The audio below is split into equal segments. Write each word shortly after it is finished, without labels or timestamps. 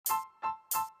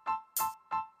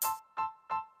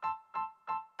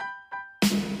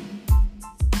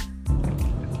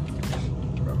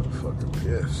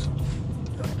Yes.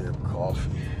 Goddamn coffee.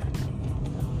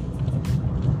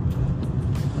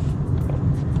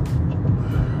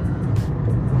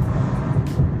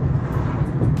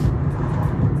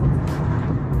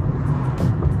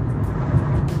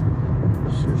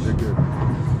 Shit, nigga.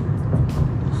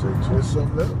 Say twist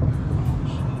something up.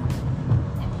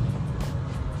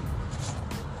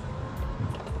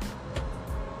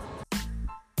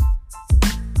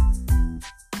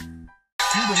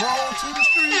 To the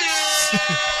streets.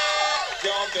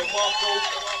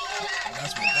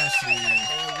 That's what that shit is.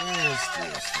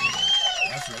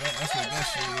 That's what that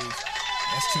shit is.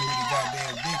 That's too many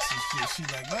goddamn dicks and shit. She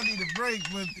like, I need a break,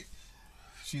 but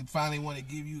she finally want to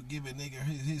give a nigga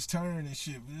his turn and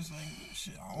shit. But it's like,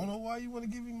 shit, I don't know why you want to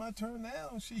give me my turn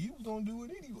now. Shit, you was gonna do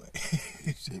it anyway.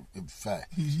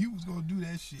 Fact. You was gonna do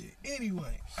that shit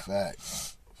anyway. Fact.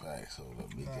 So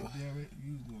let me go. Damn it,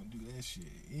 you was gonna do that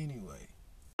shit anyway.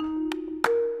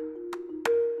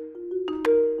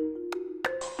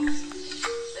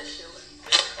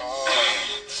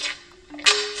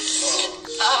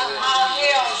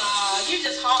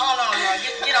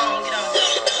 Get on.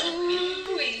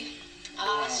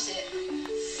 Oh, shit.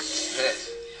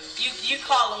 You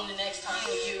call him the next time.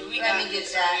 Let me get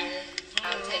that.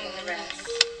 I'm taking the rest.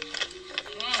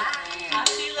 I'll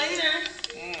see you later.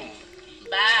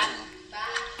 Bye.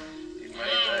 You made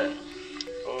that?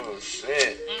 Oh,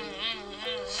 shit.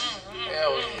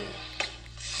 Hell yeah.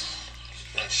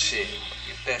 That shit.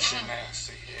 Get that shit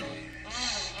nasty. Hell yeah.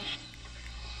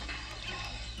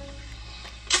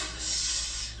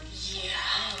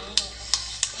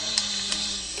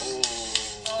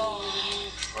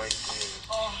 Right there.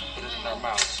 Put it in her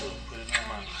mouth, too. Put it in her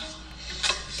mouth.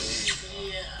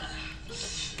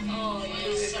 Oh,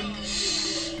 yeah, something good.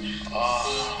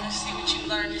 Let's see what you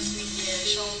learned this weekend.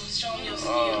 Show them your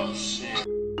skills. Shit.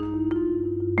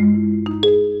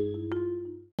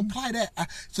 Apply that.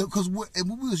 So, because when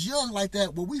we was young like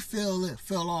that, what we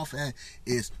fell off at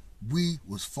is we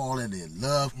was falling in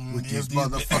love with these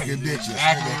motherfucking bitches.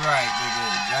 Exactly right, nigga.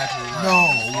 Exactly right. No,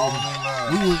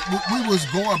 we was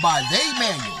going by they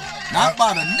manual, not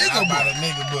by the nigga book. By the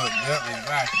nigga book. Yep,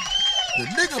 exactly. The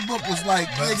nigga book was like,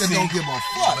 nigga don't give a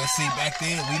fuck. But see, back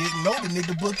then we didn't know the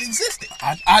nigga book existed.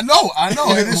 I know. And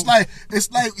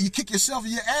it's like you kick yourself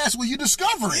in your ass when you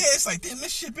discover it. Yeah, it's like, damn,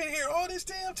 this shit been here all this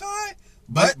damn time.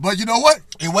 But you know what?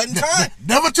 It wasn't time.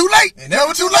 Never too late.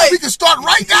 Never too late. We can start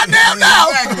right goddamn now.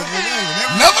 Exactly.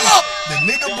 Level up. The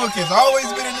nigga book has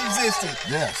always been in existence.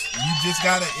 Yes. You just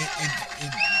gotta,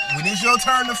 when it's your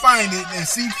turn to find it and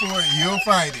seek for it, you'll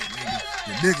find it, nigga.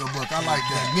 The nigga book. I like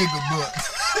that. The nigga book.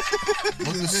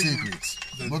 Book of secrets.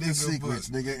 Book of secrets,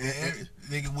 nigga.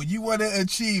 Nigga, when you want to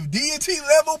achieve deity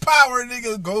level power,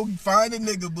 nigga, go find a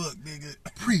nigga book, nigga.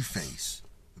 Preface.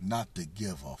 Not to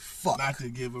give a fuck. Not to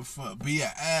give a fuck. Be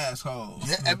an asshole.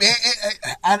 Yeah,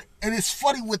 and it's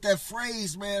funny with that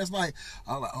phrase, man. It's like,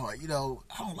 I'm like, I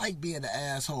don't like being an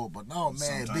asshole, but no, man,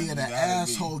 sometimes being an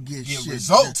asshole get shit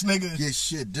results, nigga. Get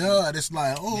shit done. It's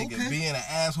like, nigga, okay. Being an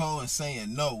asshole and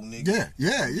saying no, nigga.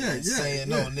 Yeah. Saying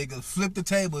no, nigga. Flip the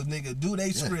tables, nigga. Do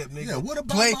they script, nigga. Yeah, what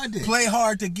about my dick? Play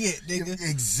hard to get, nigga.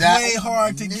 Exactly. Play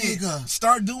hard to get.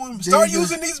 Start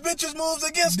using these bitches moves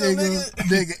against them, nigga.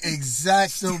 Nigga,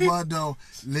 exactly.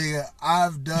 Nigga,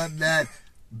 I've done that.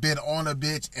 Been on a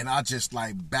bitch and I just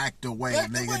like backed away,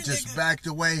 nigga. Backed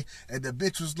away, and the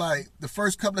bitch was like, the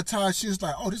first couple of times she was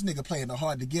like, "Oh, this nigga playing the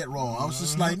hard to get role." I was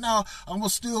just like, "No, I'm gonna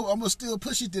still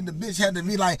push it." Then the bitch had to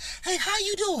be like, "Hey, how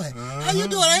you doing? How you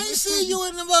doing? I ain't seen you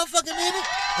in the motherfucking minute."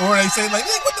 Or they say like,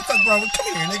 "Nigga, what the fuck, bro?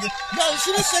 Come here, nigga." No,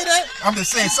 she didn't say that. I'm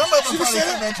just saying, some of them probably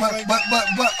come back like, but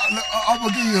I'm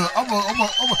gonna give you, I'm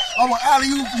gonna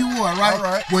alley you one, right? All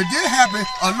right. When it happened,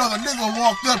 another nigga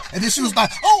walked up and then she was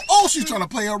like, "Oh, she's trying to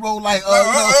play a role like,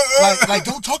 like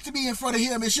don't talk to me in front of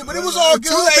him and shit." But it was all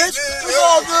good, bitch. It was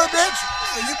all good, bitch.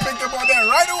 You picked up on that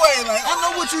right away, like, I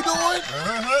know what you doing.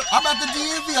 I'm at the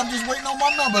DMV. I'm just waiting on my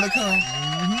number to come.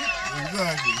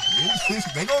 Exactly.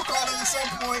 They gonna call it at some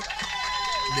point.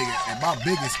 Nigga, and my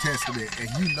biggest testament, and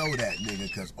you know that, nigga,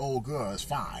 because old girl is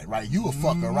fine, right? You a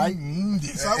fucker, right?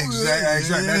 Yes, I would.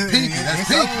 Exactly. That's pinky. That's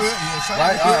pinky. Yes,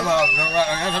 right?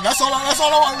 That's all I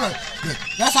want.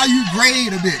 That's how you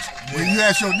grade a bitch. When you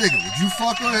ask your nigga, would you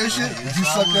fuck her and shit? Would you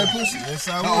suck that pussy?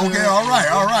 Yes, I would. Okay, all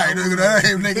right, nigga. That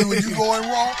ain't nigga. Would you going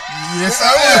wrong? Yes,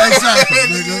 I would. Exactly,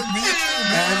 nigga.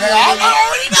 I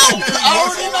already know,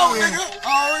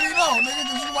 nigga.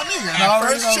 Cause you my nigga.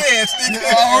 First chance, nigga.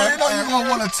 I already know you gonna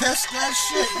want to test that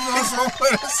shit. You know what I'm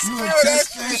saying? You want to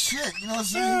test that shit. You know what I'm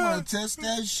saying? You want to test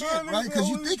that shit, right? Because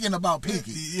you thinking about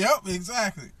pinky. Yep,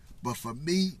 exactly. But for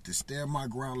me to stand my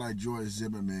ground like George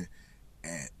Zimmerman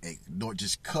and it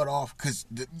just cut off, because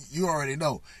you already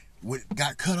know when it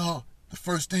got cut off, the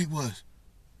first thing was,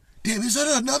 damn, is that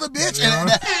another bitch? Yeah.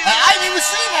 And I didn't even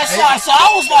see that side, so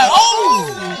I was like,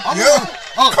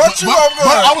 cut you off good.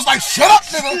 But I was like, shut up,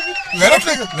 nigga. Let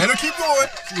her keep going.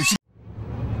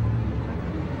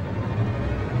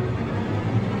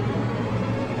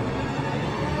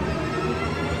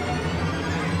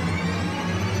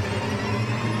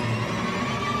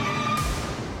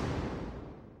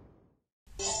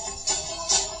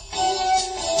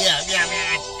 Yeah,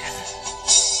 man.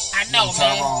 I know, man.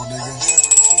 Tyrone, nigga.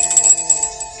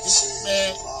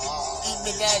 Man, these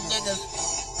big ass niggas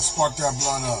Spark that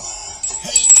blunt up.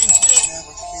 hate and shit.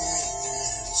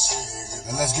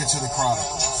 And let's get to the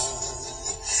Chronicles.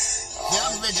 Yeah,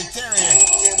 I'm vegetarian.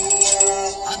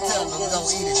 I tell them to go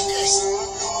eat a dick.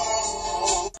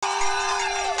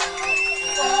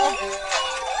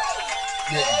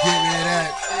 Give me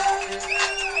that.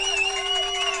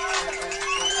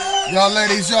 Y'all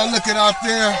ladies, y'all looking out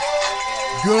there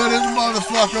good as a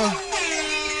motherfucker.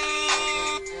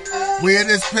 We in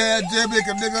this pandemic,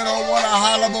 a nigga don't wanna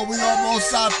holler, but we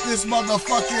almost out this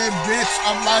motherfucking bitch.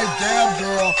 I'm like, damn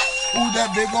girl, ooh, that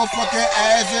big old fucking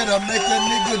ass, it'll make a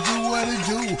nigga do what it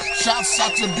do. Shots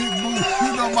out to Big Boo,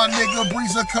 you know my nigga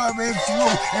Breezer coming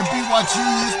through, and BYG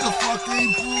is the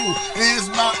fucking crew. It's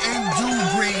Mountain Dew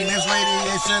Green, it's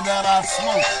radiation that I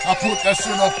smoke. I put that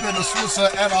shit up in a Swisher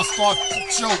and I start to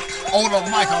choke. On the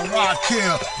mic, I rock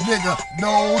kill, nigga,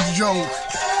 no joke.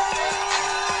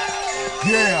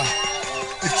 Yeah.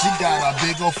 If she got a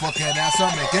big ol' fucking ass,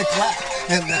 I'll make it clap.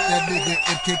 And let that nigga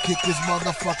kick his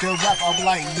motherfucking rap. I'm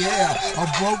like, yeah, a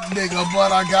broke nigga,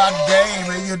 but I got game.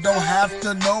 And you don't have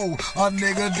to know a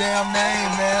nigga damn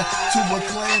name, man. To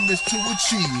acclaim is to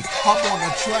achieve. I'm on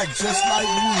a track just like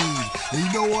weed. And you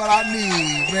know what I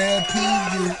need, man?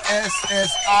 P-U-S-S-I-E.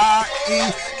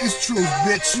 It's truth,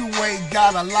 bitch. You ain't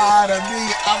gotta lie to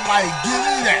me. I'm like, give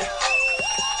me that.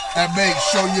 And make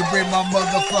sure you bring my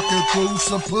motherfucking crew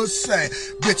some pussy.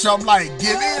 Bitch, I'm like,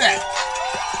 give me that.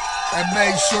 And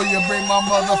make sure you bring my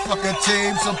motherfucking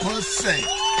team some pussy.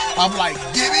 I'm like,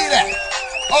 give me that.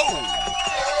 Oh.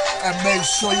 And make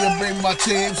sure you bring my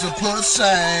team some pussy.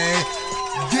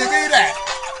 Give me that.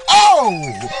 Oh.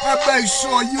 And make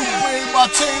sure you bring my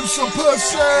team some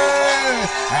pussy.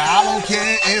 And I don't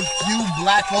care if you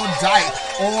black or dyke,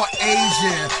 or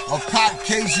Asian, or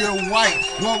Caucasian white.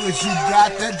 Long as you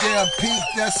got that damn peak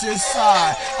that's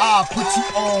inside, I'll put you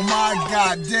on my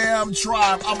goddamn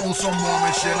tribe. I'm on some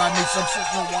Mormon shit, I need some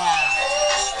sister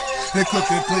wives. They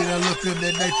cooking cleaner looking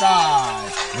than they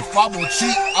thighs. If I'm gonna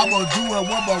cheat, I'm gonna do it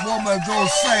what my woman gon'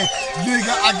 say.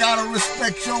 Nigga, I gotta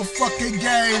respect your fucking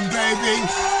game, baby.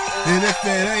 And if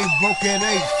it ain't broken,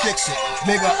 ain't fix it.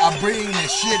 Nigga, I bring the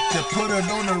shit to put it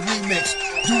on a remix.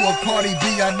 Do a Cardi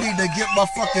B, I need to get my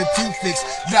fucking teeth fixed.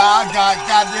 Nah, I got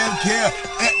goddamn care.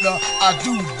 I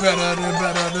do better than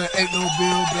ain't no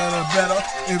bill better.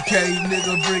 MK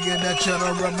nigga bringing that cheddar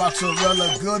and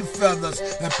mozzarella, good feathers,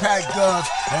 and pack guns,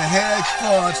 and head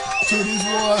funds to these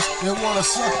ones that wanna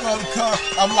suck on cup.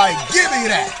 I'm like, give me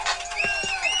that.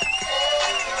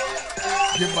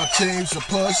 Give my team some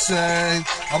pussy.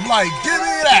 I'm like, give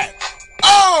me that.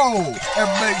 Oh! And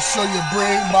make sure you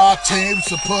bring my team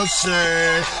some pussy.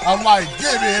 I'm like,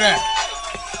 give me that.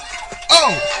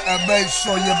 Oh! And make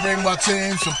sure you bring my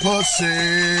team some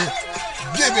pussy.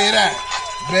 Give me that.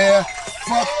 Man,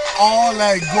 fuck all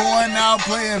that going out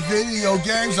playing video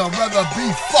games. I'd rather be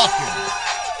fucking.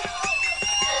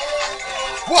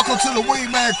 Welcome to the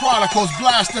Wingman Chronicles,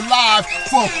 blasting live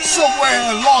from somewhere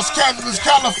in Los Angeles,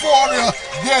 California.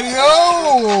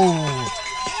 Daddy-o!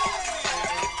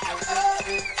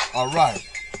 Alright.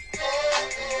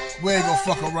 We ain't gonna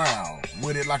fuck around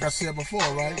with it like I said before,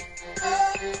 right?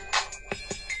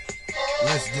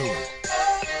 Let's do it.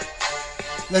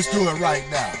 Let's do it right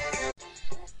now.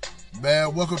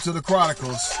 Man, welcome to the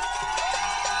Chronicles.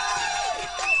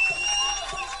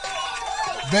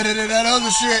 Better than that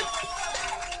other shit.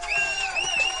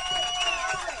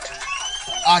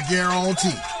 I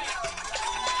guarantee.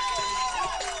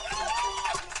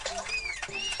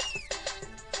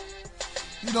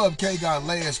 You know, MK got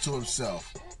layers to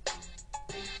himself.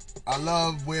 I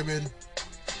love women.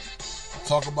 I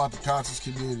talk about the conscious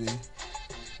community.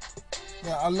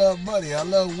 Yeah, I love money. I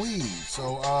love weed.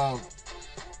 So,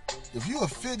 if you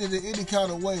offended in any kind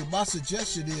of way, my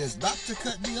suggestion is not to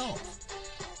cut me off.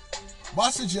 My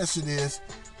suggestion is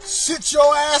sit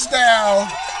your ass down.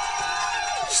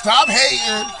 Stop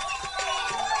hating.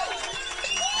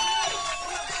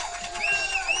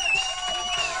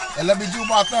 And let me do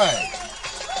my thing.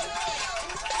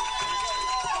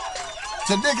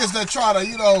 To niggas that try to,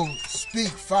 you know, speak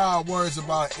foul words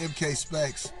about MK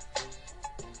Specs,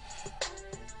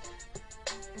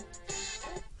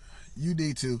 you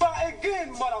need to. Try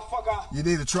again, motherfucker. You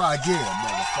need to try again,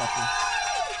 motherfucker.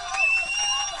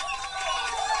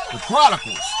 The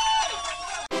Chronicles.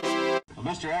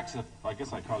 Mr. X, I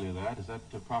guess I call you that. Is that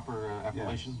the proper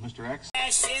appellation, yeah. Mr. X?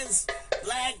 Ashes,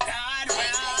 Black God,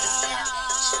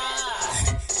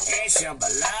 it's your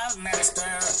beloved minister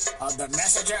of the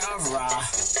Messenger of Ra,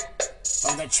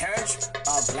 from the Church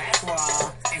of Black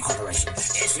Ra Incorporation.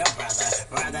 It's your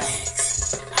brother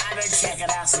X. I've been checking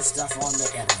out some stuff on the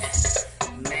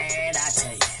internet. Man, I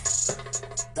tell you,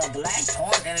 the black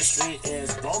porn industry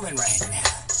is booming right now.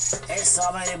 There's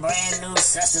so many brand new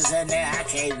sisters in there, I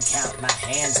can't even count my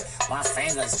hands, my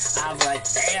fingers. I'm like,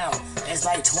 damn, it's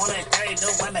like 20 or 30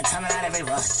 new women coming out every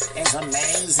month. It's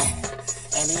amazing.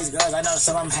 And these girls, I know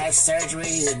some of them had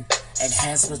surgery and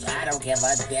enhancements. I don't give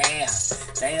a damn.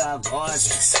 They are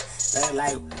gorgeous. They're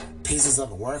like pieces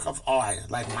of work of art,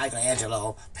 like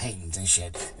Michelangelo paintings and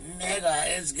shit.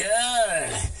 Nigga, it's good.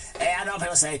 Hey, I know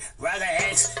people say, Brother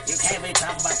X, you can't be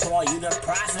talking about porn. You the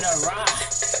prophet of Ra.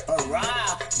 But Ra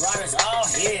brought us all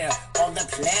here on the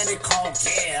planet called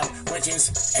Gab, which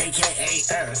is AKA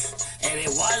Earth. And it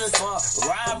wasn't for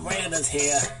Ra bringing us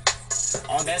here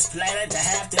on this planet to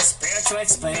have this spiritual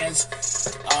experience,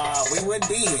 we wouldn't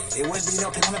be here. There wouldn't be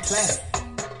no people on the planet.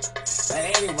 But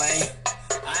anyway,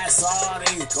 I saw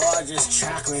these gorgeous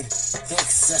chocolate, thick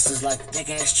sisters like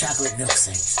thick-ass chocolate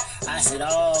milkshakes. I said,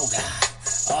 oh, God.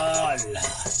 Oh, Lord.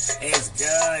 It's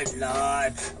good,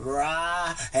 Lord.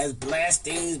 Ra has blessed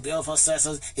these beautiful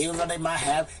sisters, even though they might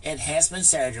have enhancement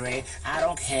surgery. I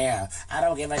don't care. I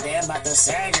don't give a damn about the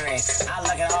surgery. I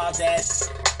look at all that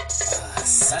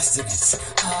sustenance.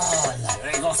 Oh, Lord.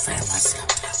 Let me go fan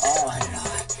myself. Oh,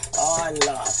 Lord. Oh,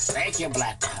 Lord. Thank you,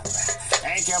 Black God.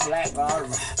 Thank you, Black God.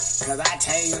 Because I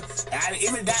tell you,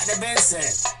 even Dr. Ben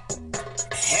said,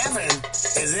 heaven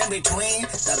is in between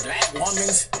the black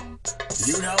woman's,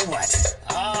 you know what?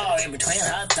 Oh, in between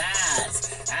her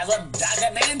thighs. That's what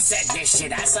Dr. Ben said this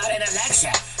shit. I saw it in a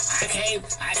lecture.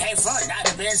 I came front.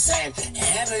 Dr. Ben said,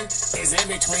 heaven is in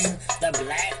between the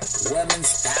black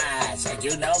woman's thighs. And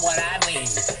you know what I mean.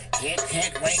 Hint,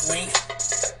 hint, wink, wink.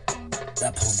 The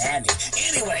punani.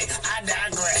 Anyway, I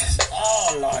digress.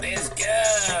 Oh, Lord, it's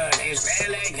good. It's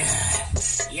really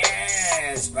good.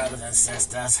 Yes, brothers and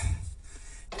sisters.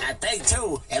 I think,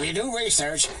 too, if you do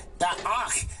research, the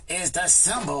ark is the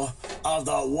symbol of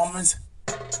the woman's,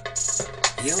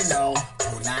 you know,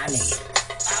 punani.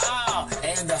 Oh,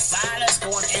 and the fire is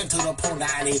going into the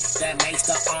punani that makes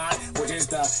the ark, which is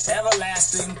the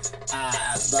everlasting,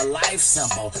 the life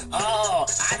symbol. Oh,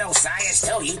 I know science,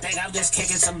 too. You think I'm just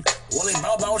kicking some woolly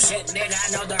bobo shit, nigga?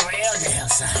 I know the real damn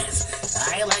science.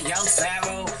 I ain't like Young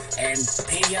Pharaoh and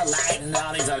Pedialyte and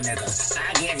all these other niggas.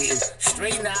 I give you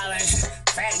street knowledge,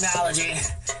 technology,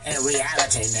 and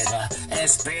reality, nigga, and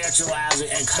spirituality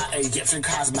and Egyptian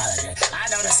cosmology. I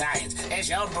know the science. It's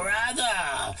your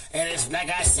brother, and it's like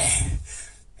I said,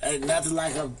 ain't nothing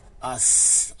like a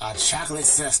chocolate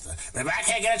sister. If I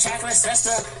can't get a chocolate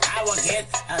sister, I will get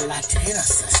a Latina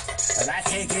sister. If I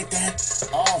can't get that,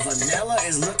 vanilla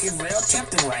is looking real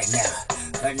tempting right now.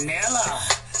 Vanilla.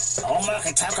 Omar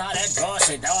can talk all that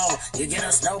bullshit, dog. You get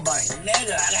a snow bunny.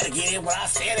 Nigga, I gotta get in where I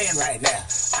fit in right now.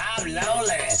 I'm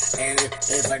lonely. And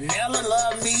if vanilla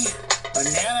love me,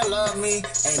 banana love me,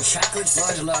 and chocolate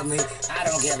fudge love me, I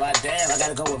don't give a damn. I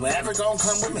gotta go with whatever gonna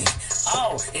come with me.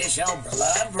 Oh, it's your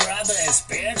blood brother and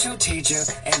spiritual teacher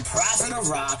and prophet of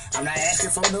Ra. I'm not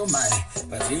asking for no money.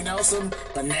 But if you know some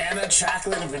banana,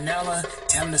 chocolate, and vanilla,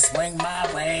 tell them to swing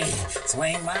my way.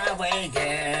 Swing my way,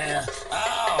 girl.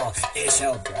 Oh, it's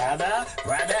your brother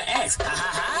X. Ha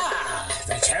ha ha.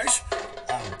 The Church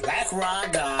of Black Ra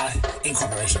God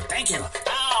Incorporation. Thank you.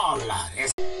 Oh, Lord.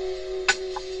 It's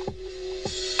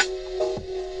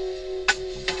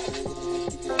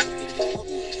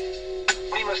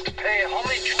pay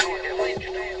homage to him.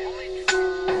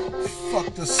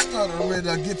 Fuck the stuttering,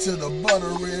 I get to the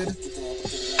buttering,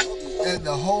 and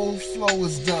the whole flow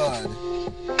is done.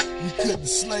 You couldn't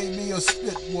slay me or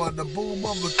spit one, the boom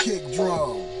of a kick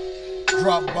drum.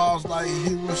 Drop bombs like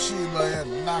Hiroshima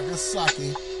and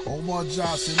Nagasaki. Omar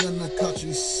Johnson in the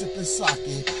country sipping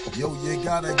sake. Yo, you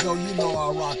gotta go, you know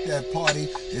I rock that party.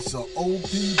 It's a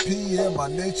OPP and my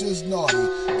nature's naughty.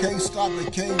 Can't stop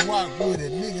it, can't rock with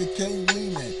it, nigga can't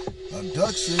lean it.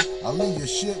 Abduction, I leave your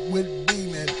shit with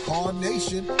beaming.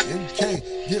 Carnation, MK,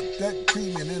 dip that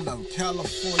creamin' and I'm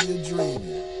California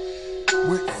dreaming.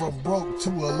 Went from broke to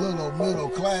a little middle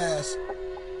class.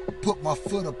 Put my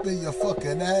foot up in your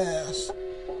fucking ass.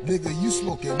 Nigga, you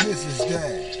smoking Mrs.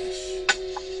 Dash.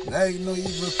 There ain't no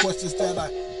even questions that I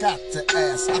got to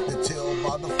ask. I can tell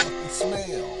by the fucking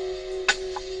smell.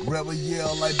 Rebel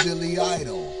yell like Billy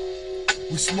Idol.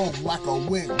 We smoke like a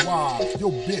wigwam.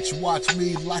 Yo, bitch, watch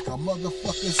me like a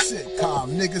motherfucking sitcom.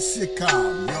 Nigga,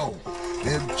 sitcom. Yo,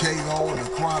 MK on the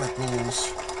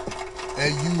Chronicles.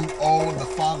 And you on the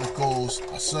follicles.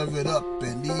 I serve it up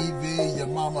and even your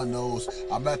mama knows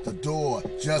I'm at the door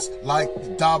just like the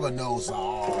dominoes.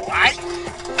 Alright?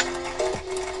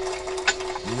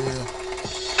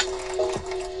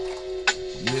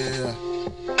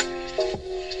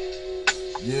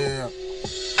 Yeah.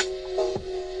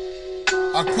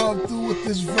 I come through with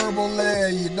this verbal layer,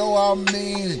 you know what I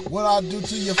mean? What I do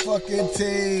to your fucking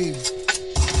team.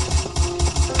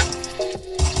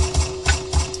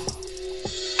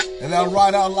 And I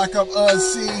ride out like I'm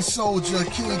unseen soldier,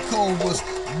 King Cobras.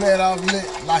 Man, I'm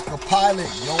lit like a pilot.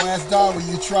 Yo ass die when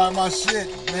you try my shit,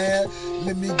 man.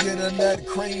 Let me get on that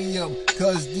cranium,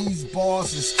 cause these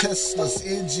bars is Tesla's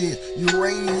engine,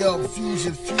 uranium,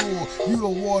 fusion fuel. You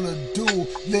don't wanna do,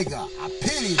 nigga, I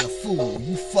pity the fool.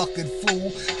 You fucking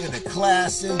fool. In the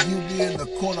class and you be in the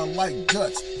corner like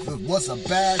guts. If it was a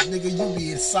bag, nigga, you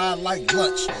be inside like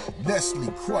lunch.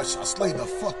 Nestle Crush, I slay the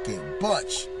fucking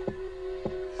bunch.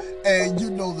 And you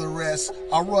know the rest.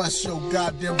 I rush your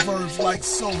goddamn verbs like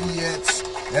Soviets.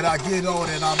 And I get on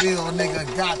and I'm ill, nigga,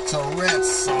 got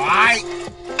Tourette's. Alright?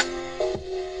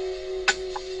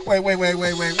 Wait.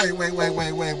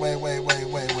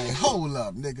 Hold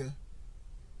up, nigga.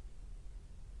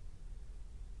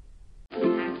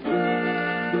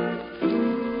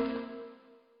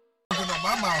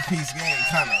 My mouthpiece game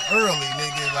kind of early,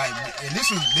 nigga. Like, and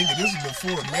this was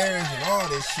before marriage and all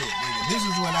this shit, nigga. This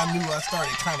is when I knew I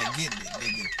started kind of getting it,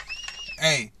 nigga.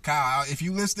 Hey, Kyle, if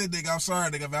you listening, nigga, I'm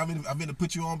sorry, nigga. I'm gonna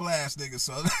put you on blast, nigga.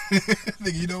 So,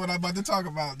 nigga, you know what I'm about to talk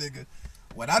about, nigga.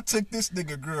 When I took this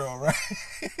nigga girl, right?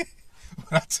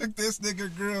 When I took this nigga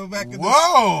girl back in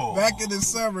the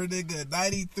summer, nigga,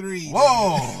 93.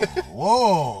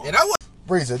 Whoa. And I was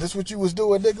Breezer, this what you was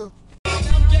doing, nigga?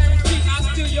 I'm guaranteed I'll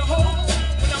steal your hoe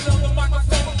when I'm on the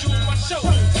microphone doing my show.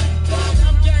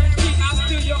 I'm guaranteed I'll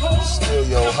steal your hoe. Steal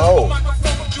your hoe.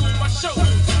 Microphone doing my show.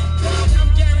 I'm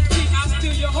guaranteed I'll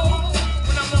steal your hoe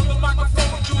when I'm on the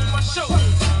microphone doing my show.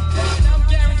 I'm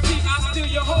guaranteed I'll steal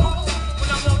your hoe when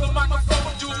I'm on the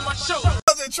microphone doing my show. I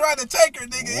wasn't trying to take her,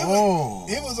 nigga. Whoa.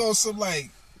 It was on some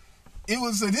like,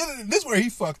 this is where he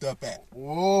fucked up at.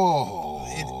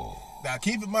 Whoa. Now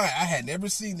keep in mind, I had never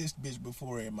seen this bitch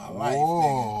before in my life,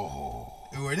 Whoa. nigga.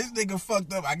 Where this nigga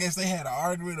fucked up, I guess they had an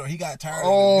argument or he got tired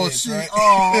of the bitch, she,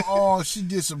 right? she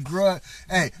did some grunt.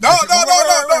 Hey, No,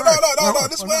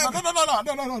 this way. No.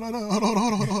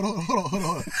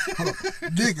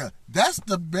 Nigga, that's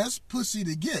the best pussy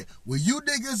to get. When you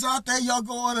niggas out there, y'all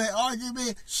go on an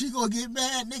argument, she gonna get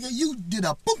mad, nigga. You did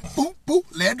a boop, boop, boop,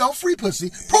 land on free pussy.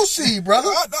 Proceed, brother.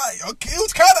 Okay, it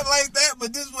was kind of like that,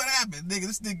 but this is what happened, nigga.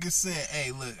 This nigga said,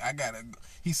 hey, look,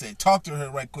 he said, talk to her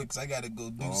right quick, cause I gotta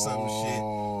go do some shit.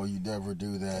 Oh, you never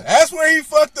do that. That's where he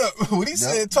fucked up. When he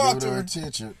said talk to her.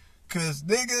 Attention. Cause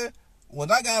nigga, when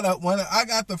I got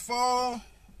the phone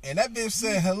and that bitch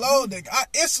said hello, nigga, I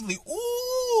instantly,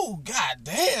 ooh,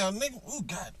 goddamn,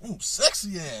 nigga,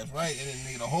 sexy ass, right? And then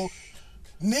nigga, the whole,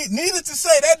 needless to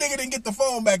say, that nigga didn't get the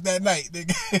phone back that night,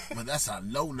 nigga. But that's a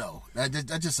no-no. That's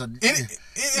just a.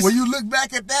 It's, when you look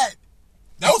back at that.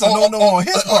 That was a no-no on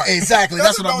his part. Exactly.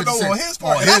 That's what I'm no-no saying. on his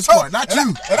part. On his part, not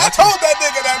you. And I told that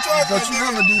nigga that. Don't you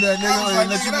ever do that, nigga. Like,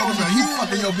 Let you know you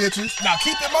fucking your bitches. Now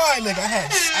keep in mind, nigga, I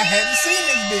hadn't seen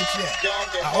this bitch yet.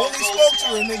 I only spoke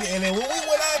to her, nigga, and then when we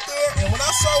went out there and when I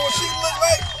saw what she looked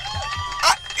like,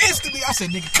 I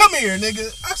said, nigga, come here, nigga.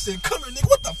 I said, come here, nigga.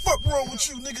 What the fuck wrong with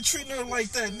you, nigga, treating her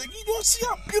like that, nigga? You don't see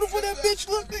how beautiful that bitch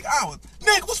look, nigga?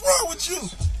 Nigga, what's wrong with you?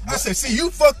 I said, see, you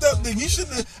fucked up, nigga. You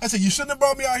shouldn't have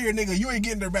brought me out here, nigga. You ain't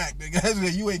getting her back, nigga. I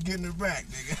said, you ain't getting her back,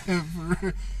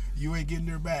 nigga. You ain't getting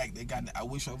her back. I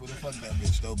wish I would have fucked that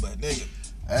bitch, though, but, nigga,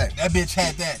 hey. That bitch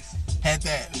had that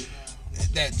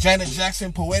Janet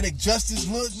Jackson poetic justice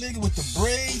look, nigga, with the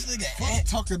braids, nigga. Fuck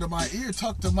talking to my ear,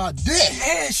 talk to my dick.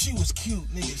 And she was cute,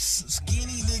 nigga.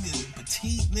 Skinny, nigga.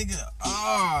 Petite, nigga.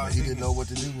 He didn't know what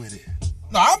to do with it.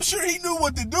 No, I'm sure he knew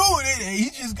what to do with it. And he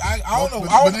just, I don't know.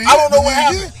 I don't know what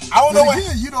happened. I don't know what.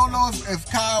 You don't know if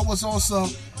Kyle was on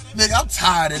some. Nigga, I'm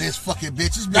tired of this fucking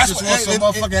bitches. Bitches want some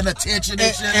motherfucking attention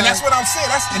and shit. And that's what I'm saying.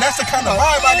 That's the kind of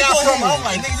vibe I got from her. I'm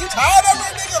like, nigga, you tired of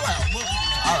her, nigga? Like, well,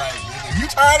 all right, nigga. If you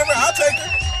tired of her, I'll take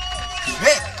her.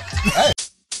 Yeah. Hey.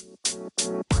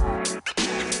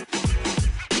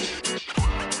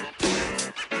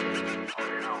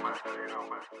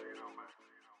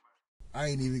 I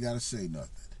ain't even gotta say nothing.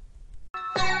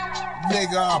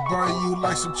 Nigga, I'll burn you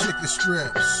like some chicken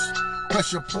strips.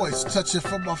 Pressure points, touch it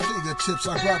from my fingertips.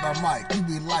 I grab my mic, you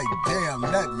be like, damn,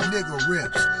 that nigga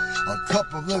rips. A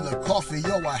cup of little coffee,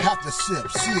 yo, I have to sip.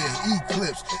 See it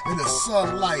eclipse in the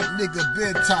sunlight, nigga,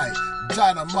 been tight.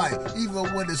 Dynamite, even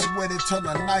when it's wet, it turn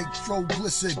to nitro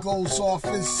glycerin, goes off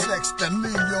in sex. Then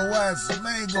leave your ass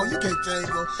mango, you can't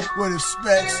tangle with his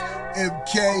specs.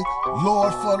 MK,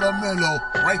 Lord Fundamental,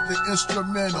 write the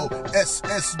instrumental,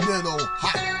 SS middle,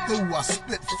 hot through, I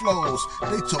spit flows.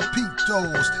 They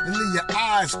torpedoes and leave your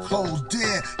eyes closed,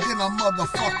 dead in a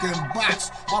motherfucking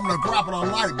box. I'm the grappler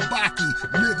like Baki,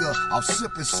 nigga. I'm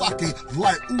sipping sake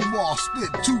like Umar,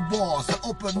 spit 2 bars to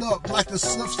open up like the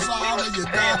swift side of your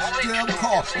goddamn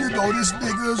car. You know this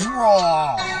nigga is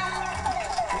raw.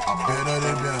 I'm better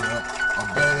than better.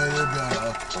 I'm better than better.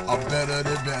 I'm better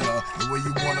than better. The way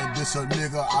you wanna diss a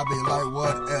nigga, I be like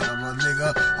whatever,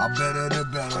 nigga. I'm better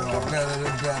than better. I'm better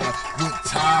than better. With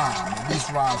time, these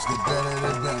rhymes get better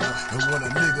than better. And when a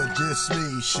nigga diss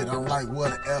me, shit, I'm like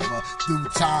whatever. Through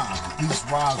time, these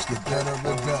rhymes get better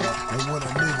and better. And when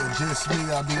a nigga diss me,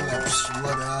 I be like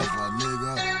whatever,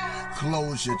 nigga.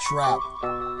 Close your trap,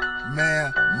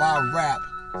 man. My rap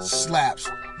slaps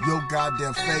your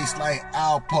goddamn face like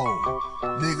Alpo.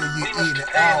 Nigga, you eating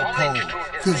Alpo,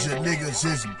 cause your niggas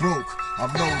is broke.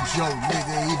 I'm no joke,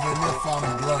 nigga, even if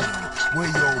I'm blunting. Where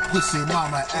your pussy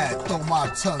mama at, throw my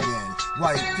tongue in.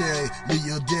 Right there, leave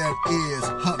your damn ears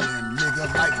humming,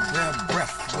 nigga, like damn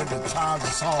breath when the times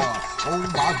is hard. Oh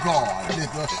my God,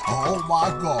 nigga, oh my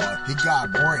God. He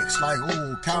got breaks like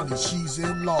old county cheese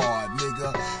and lard,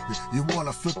 nigga. You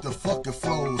wanna flip the fucking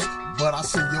flows, but I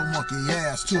send your monkey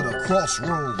ass to the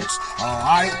crossroads.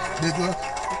 Alright, nigga,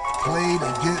 play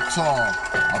the guitar.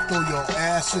 I'll throw your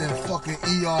ass in fucking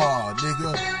ER,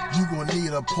 nigga. You gon'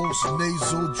 need a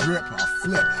post-nasal drip. I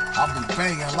flip, I'll be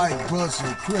banging like Bloods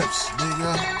and Crips,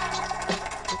 nigga.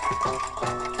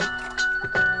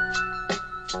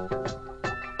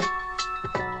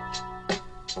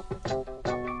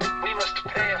 We must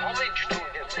pay homage to him.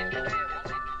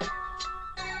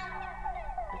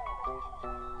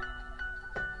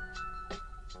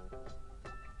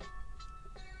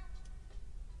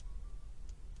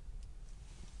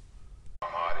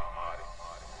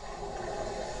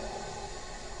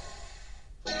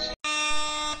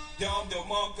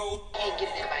 I ain't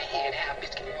getting in my head how a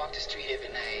bitch can walk the street every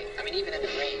night. I mean, even in the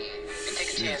rain. And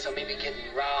take a chance on maybe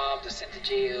getting robbed or sent to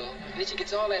jail. And then she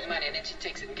gets all that money and then she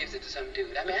takes it and gives it to some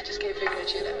dude. I mean, I just can't figure that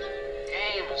shit out.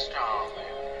 Game was strong, man.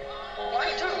 Well, I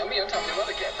ain't talking about me, I'm talking about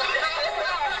other cats.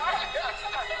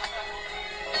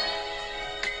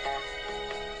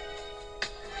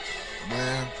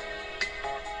 Man.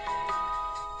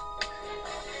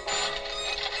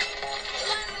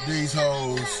 These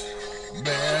hoes.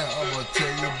 Man, I'ma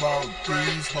tell you about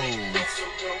these hoes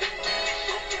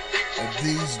and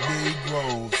these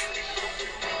Negroes.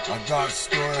 I got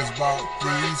stories about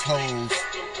these hoes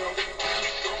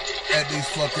and these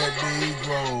fucking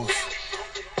Negroes.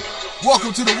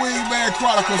 Welcome to the Wingman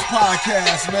Chronicles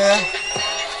podcast, man.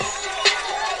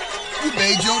 You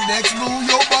made your next move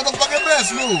your motherfucking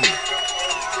best move.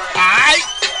 Alright?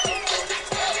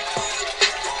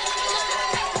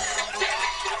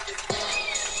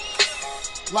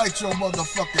 Light your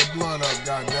motherfucking blood up,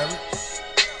 goddammit.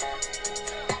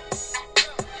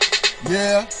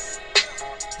 Yeah,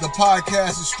 the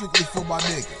podcast is strictly for my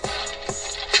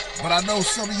niggas. But I know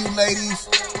some of you ladies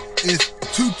is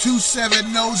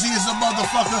 227 nosy as a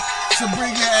motherfucker, so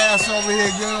bring your ass over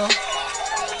here, girl,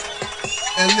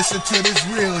 and listen to this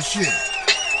real shit.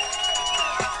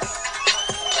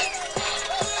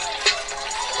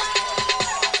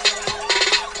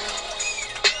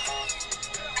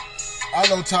 I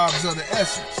know time's of the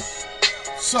essence.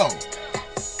 So,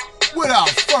 without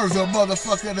further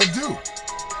motherfucking ado,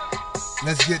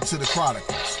 let's get to the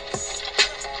Chronicles.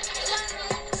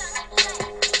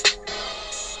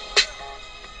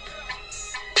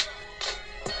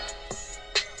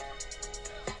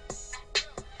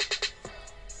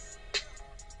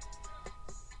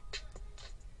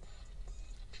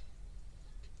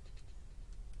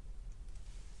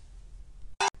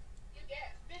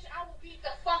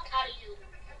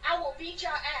 Beat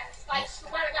your ass. Like,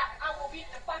 swear to God, I will beat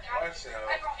the fuck out of you.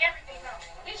 Like, on everything, no.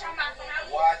 Bitch, I'm not from out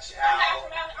here. Watch out.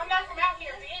 I'm not from out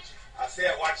here, bitch. I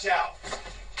said, watch out.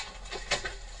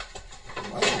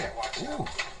 I said, watch out.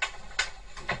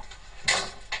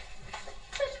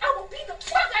 Bitch, I will beat the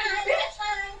fuck out of you, bitch.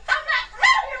 I'm not from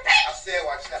out here, bitch. I said,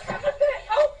 watch out.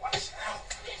 Watch out.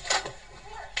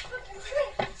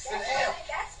 Sit down.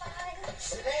 That's fine.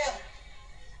 Sit down.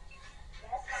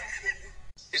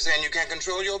 You saying you can't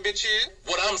control your bitches?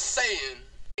 What I'm saying.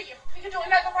 We can do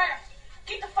another round.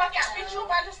 Get the fuck out, bitch. You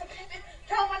about to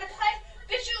don't want to play?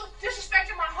 Bitch, you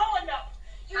disrespecting my hoe enough.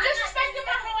 You disrespecting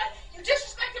my hoe. You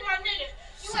disrespecting my nigga.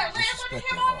 You got ran with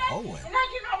him all night and not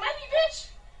get no money,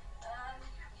 bitch.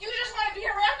 You just want to be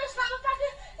around this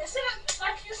motherfucker and sit up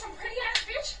like you some pretty ass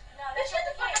bitch. No, bitch, get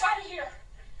the fuck out of here.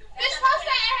 Bitch, post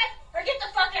that ad or get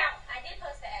the fuck out. I did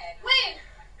post the ad. When?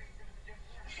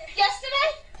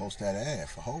 Yesterday? Post that ad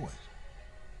for hoeing.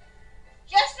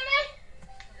 Yesterday?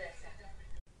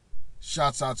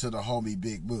 Shouts out to the homie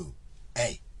Big Boo.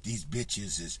 Hey, these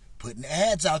bitches is putting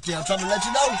ads out there. I'm trying to let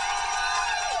you know.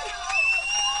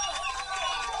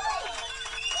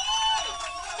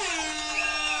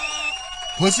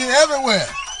 Pussy everywhere.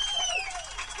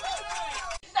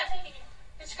 Stop taking you.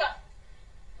 Let's go.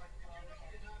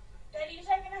 Daddy, you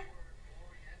taking her?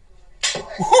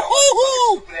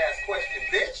 Stupid ass question,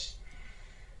 bitch.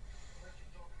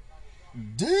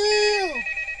 Damn.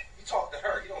 You talk to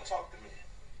her. You don't talk to me.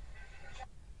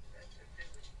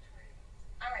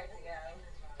 I'm ready to go.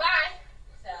 Bye.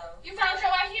 So. You found your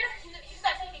wife here? He's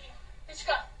not taking you. Let's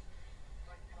go.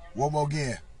 One more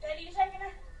again. Daddy, you taking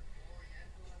her?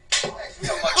 Ask me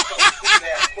a stupid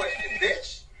ass question,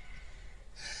 bitch.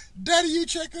 Daddy, you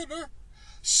checking her?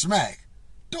 Smack.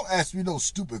 Don't ask me no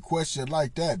stupid question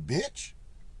like that, bitch.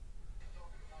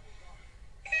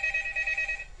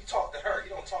 You talk to her. You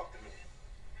don't talk to me.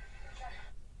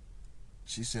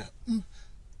 She said,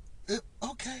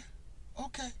 okay.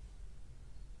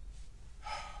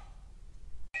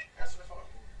 That's the phone.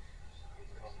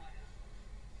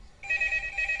 I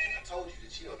told you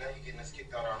to chill. Now you're getting us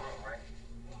kicked out of our room, right?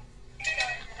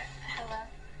 Hello.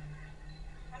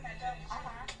 I'm not done.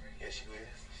 Yes, you is.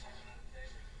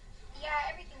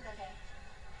 Yeah, everything's okay.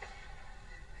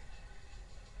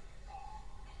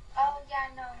 Oh yeah,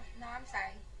 no, I'm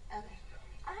sorry. Okay.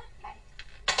 Bye.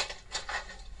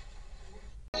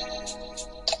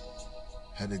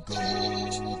 Had to go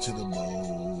to the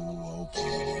mall,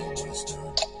 okay, then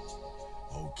Western.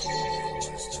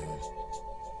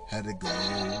 Had to go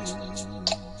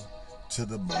to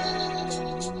the mall,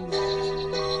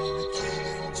 okay,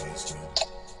 then Western.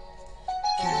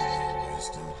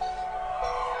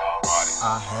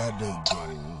 I had to go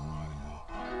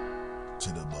to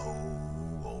the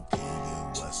mall, okay, then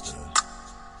Western.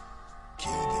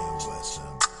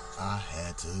 I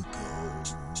had to go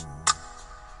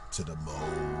to the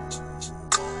mall,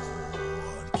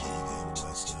 King and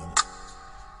Western.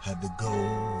 Had to go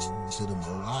to the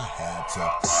mall. I had to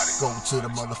go to the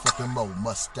motherfucking mall.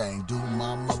 Mustang, do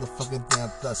my motherfucking damn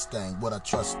thust thing. What I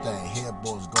trust thing.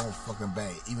 Headboards gon' fucking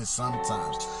bang. Even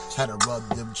sometimes had to rub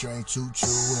them train choo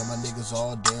choo. And my niggas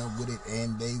all down with it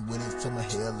and they with it. To my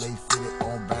hair lay fitted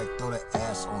on back. Throw the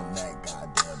ass on that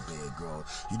goddamn big girl.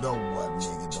 You know what,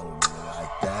 nigga don't really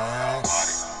like that.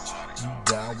 You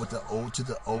down with the O to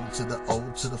the O to the O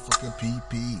to the fucking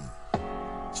PP.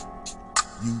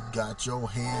 You got your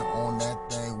hand on that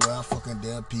thing, well, fucking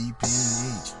damn PP.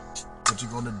 What you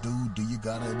gonna do? Do you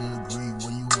gotta agree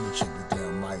when you wanna check the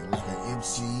damn mic like an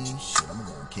MC? Shit, I'm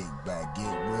gonna kick back,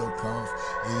 get real comfy.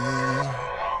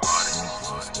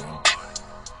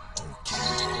 Okay,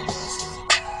 Western.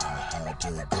 I had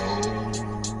to go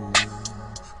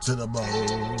to the mall.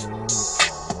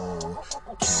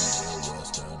 Okay,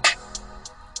 Western.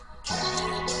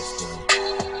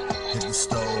 Hit the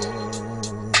stove.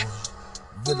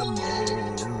 Villa Mall,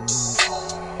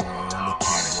 the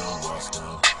King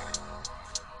Western.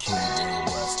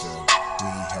 We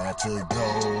had to go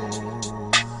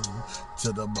to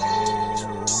the mall,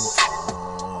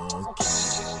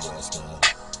 King Western.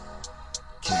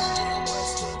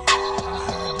 I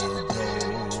had to go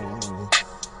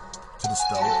to the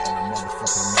store and the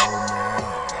motherfucking mall,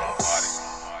 man.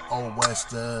 Old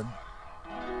Western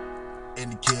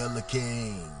and the Killer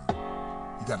King.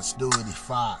 You got a Snooty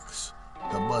Fox.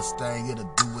 The Mustang, it'll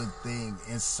do a thing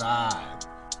inside.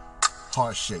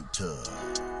 Heart-shaped tub.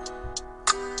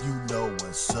 You know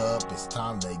what's up. It's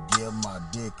time to give my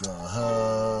dick a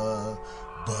hug.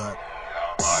 But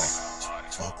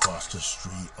across the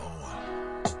street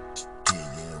on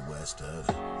King and Western,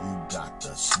 you got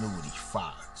the Snooty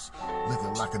Fox.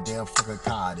 Looking like a damn fucking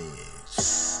cottage.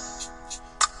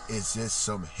 Is this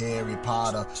some Harry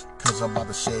Potter? Cause I'm about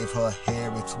to shave her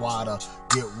hairy twatter.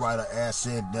 Get right her ass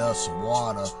in there some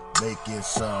water. Making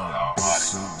some bitch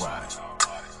soup right.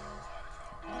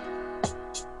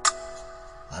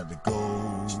 I had to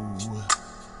go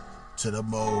to the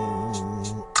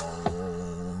mall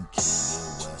on King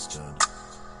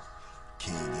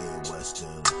and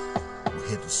Western. We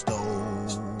hit the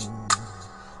stove.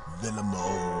 Then the mall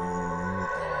on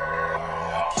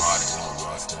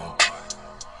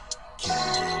King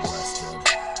and Western.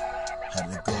 Had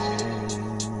to go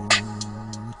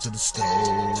stove in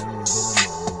the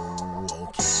mold on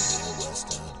King and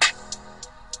Western.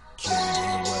 King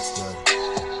and Western.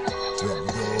 Let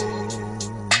me go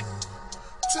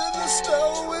to the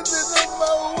stove in the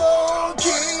mold on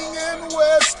King and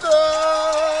Western.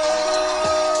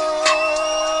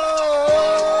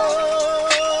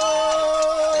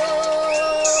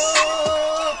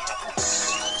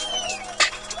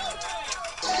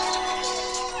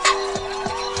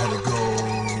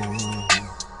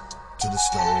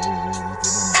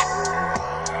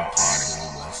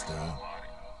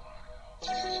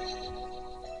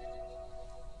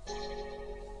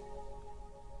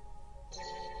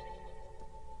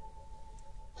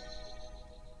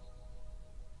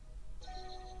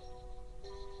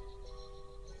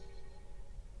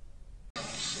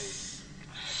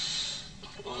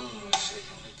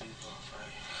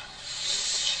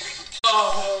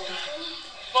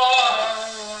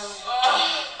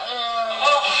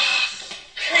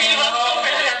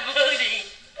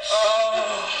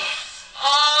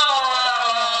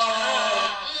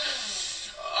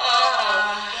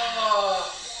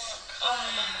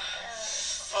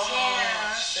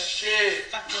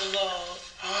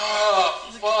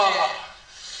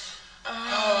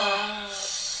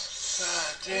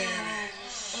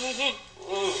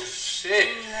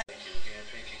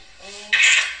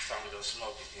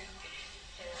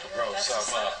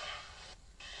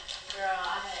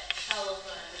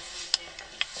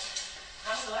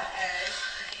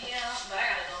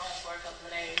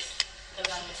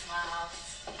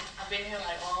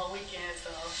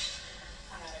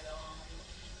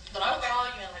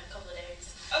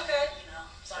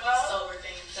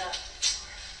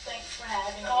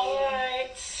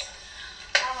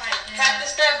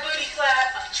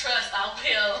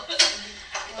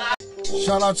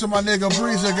 Shout out to my nigga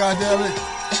Breezer, goddammit.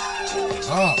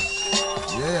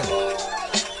 Yeah.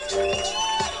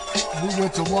 We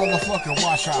went to motherfucking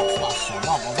wash out.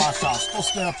 Don't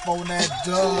step on that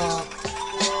dub.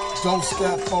 Don't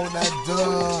step on that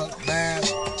dub, man.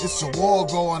 It's a war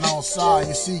going on outside.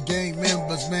 You see gang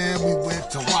members, man. We went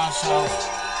to wash house.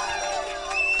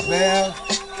 Man,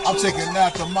 I'm taking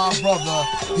after my brother.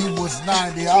 He was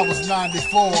 90, I was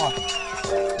 94.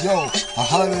 Yo,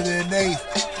 108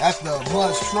 at the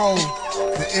Monstro.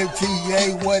 The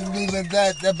MTA wasn't even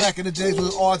that. That back in the days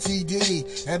was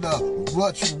RTD. And the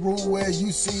Rutch room where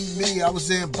you see me, I was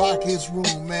in Bacchus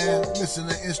room, man. Listening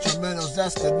to instrumentals,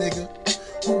 that's the nigga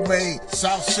who made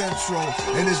South Central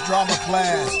in his drama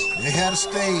class. They had a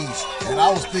stage, and I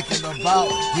was thinking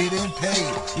about getting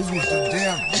paid. This was the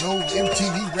damn no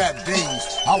MTV rap days.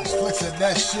 I was flexing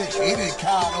that shit any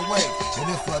kind of way. And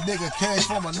if a nigga came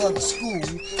from another school,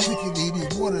 thinking he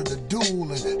wanted to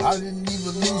duel, and I didn't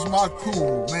even lose my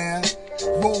cool, man.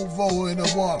 Volvo in the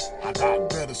one, I got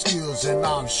better skills, and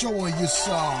I'm showing you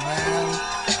some, man.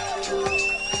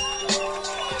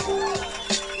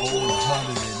 On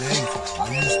 108,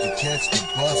 I used to catch the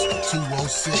bus for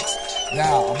 206.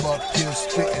 Now I'm up here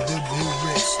spitting them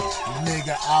lyrics.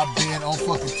 Nigga, I've been on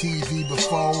fucking TV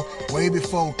before, way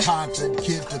before content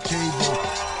kid to cable.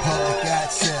 Public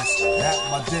access, at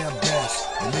my damn best.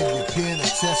 And if you pin a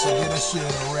test, I get a shit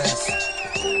arrest.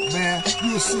 Man,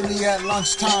 you'll see me at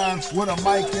lunchtime with a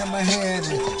mic in my hand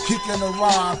and kicking a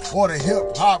rhyme or the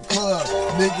hip hop club.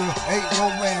 Nigga, ain't no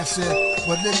rancid,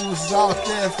 but nigga was out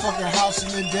there fucking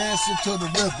housing and dancing to the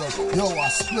rhythm. Yo, I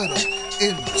split them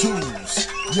in twos.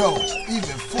 Yo,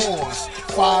 even fours,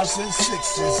 fives and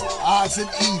sixes, odds and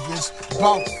evens,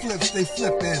 bout flips they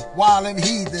flipping, wild and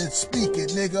heathen. Speaking,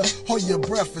 nigga, hold your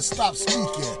breath and stop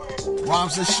speaking.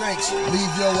 Rhymes and shanks,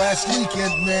 leave your ass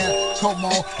leaking, man. Come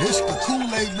on, it's the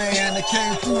Kool-Aid man that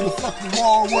came through the fucking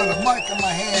wall with a mic in my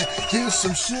hand. Here's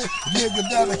some shit, nigga,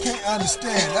 that I can't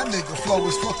understand. That nigga flow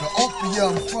is fucking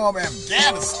opium from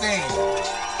Afghanistan.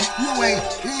 You ain't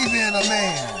even a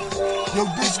man. Yo,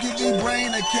 bitch, give me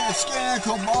brain that can't scan.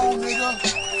 Come on, nigga.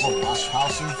 From Wash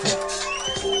House and Fix,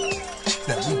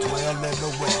 that we dwell in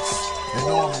the West. And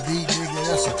Normandy, nigga,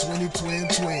 that's a 20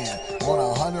 twin. On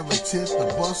 110th, the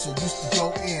bus that used to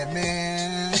go in,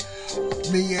 man.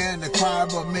 Me and the crime,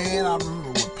 man, I remember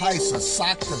when Picer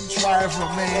socked the driver,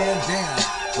 man. Damn,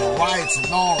 the riots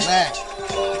and all that.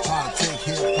 Trying to take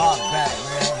hip-hop back,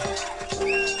 man.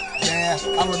 Man,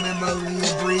 I remember me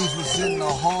and Breeze was in the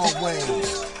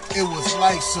hallways. It was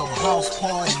like some house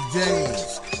party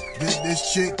days. Then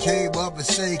this chick came up and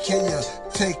say, can you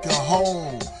take her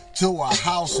home to our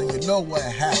house? And you know what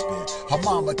happened. Her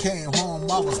mama came home,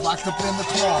 I was locked up in the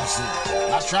closet.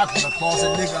 Not trapped in the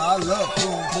closet, nigga, I love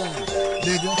boom, boom.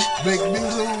 Nigga, make me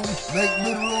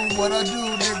room, what I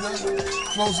do, nigga.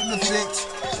 Closing the fix.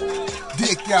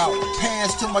 Dick out,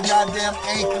 pants to my goddamn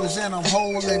ankles, and I'm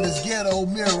holding this ghetto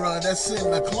mirror that's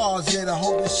in the closet. I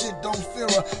hope this shit don't fear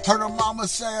her. Heard her mama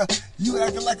say, you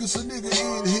acting like it's a nigga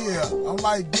in here. I'm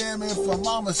like, damn it, for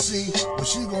mama see, what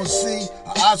she gonna see?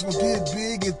 Her eyes gonna get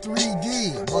big in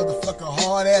 3D. Motherfucker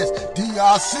hard ass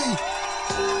DRC.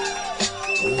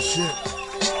 Real shit.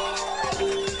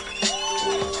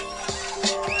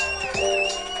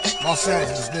 Los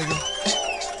Angeles, nigga.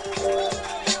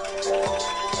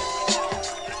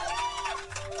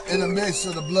 In the midst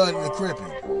of the blood and the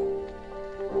crippin'.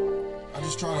 I'm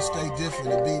just trying to stay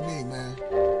different and be me, man.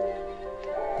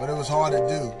 But it was hard to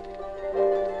do.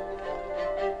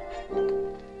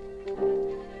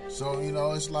 So, you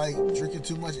know, it's like drinking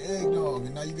too much eggnog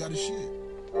and now you got a shit.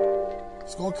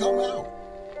 It's gonna come out.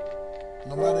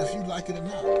 No matter if you like it or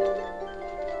not.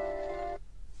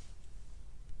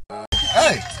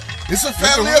 Hey, it's a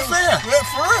family affair. Yeah,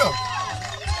 for real.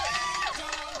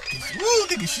 Woo,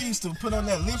 nigga, she used to put on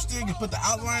that lipstick and put the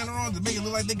outliner on to make it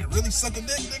look like they could really suck a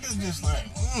dick. Niggas just like,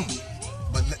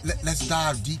 But let's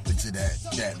dive deep into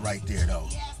that right there, though.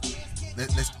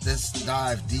 Let's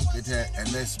dive deep into that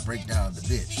and let's break down the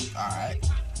bitch. All right.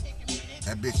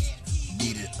 That bitch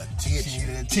needed attention. She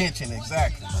needed attention,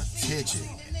 exactly. Attention.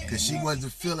 Because she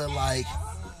wasn't feeling like,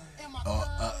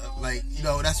 you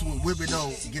know, that's when women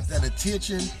don't get that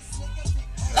attention.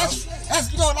 That's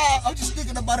you know, I'm just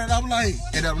thinking about it. I'm like,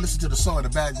 and I'm listening to the song in the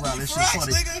background. It's just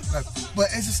funny.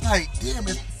 But it's just like, damn,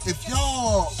 if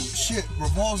y'all shit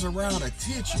revolves around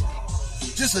attention,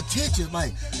 just attention,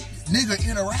 like nigga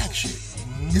interaction.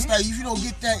 Mm-hmm. It's like if you don't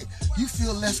get that, you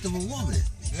feel less of a woman.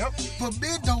 Yep. But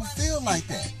men don't feel like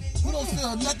that. We don't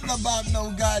feel nothing about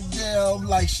no goddamn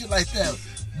like shit like that.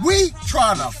 We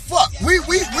trying to fuck. We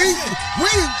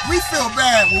feel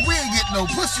bad when we ain't getting no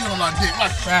pussy on our dick.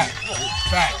 Like fact.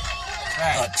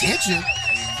 Attention.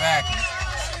 Exactly.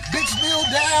 Bitch, kneel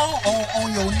down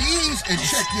on your knees and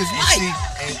check this mic.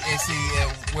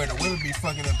 And where the women be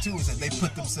fucking up too is that they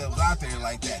put themselves out there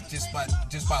like that just by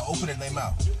opening their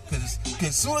mouth. Cause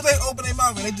as soon as they open their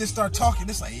mouth and they just start talking,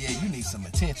 it's like, yeah, you need some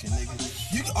attention,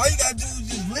 nigga. All you gotta do is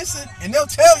just listen, and they'll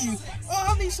tell you, oh,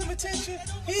 I need some attention.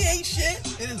 He ain't shit.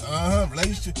 It is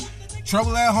relationship.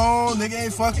 Trouble at home, nigga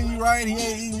ain't fucking you right, he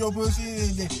ain't eating your pussy,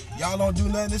 and y'all don't do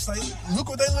nothing. It's like, look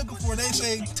what they looking for. They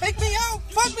say, take me out,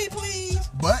 fuck me, please.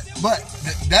 But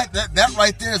that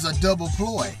right there is a double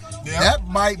ploy. Yep. That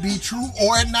might be true,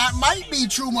 or it might be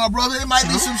true, my brother. It might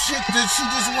be some shit that she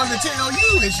just wanted to tell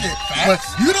you and shit. Facts. But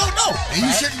you don't know, and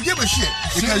you shouldn't give a shit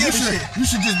because you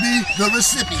should just be the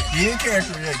recipient. Get in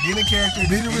character, Get in character.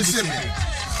 Be the recipient.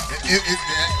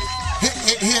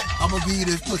 Hit. I'm gonna give you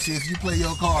this pussy if you play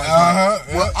your cards.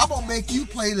 Well, I'm gonna make you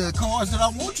play the cards that I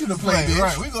want you to play, bitch.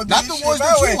 Right. We gonna do not this the ones shit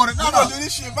that my way. you wanted. We gonna do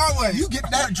this shit my way. You get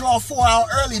that draw 4 hours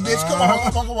early, bitch. Come on.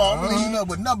 I'm leaving up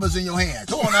with numbers in your hand.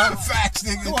 Come on now. Facts,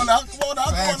 nigga. Come on now.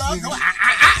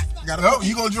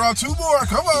 You gonna draw 2 more?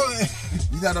 Come on.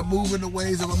 You gotta move in the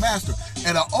ways of a master.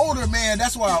 And an older man,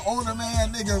 that's why an older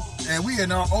man, nigga, and we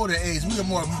in our older age, we are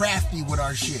more crafty with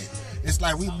our shit. It's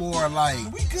like we more like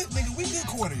we good, nigga. We good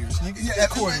courtiers, nigga. Yeah,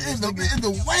 in the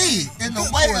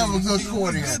way of a good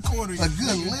courtier, a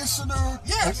good listener.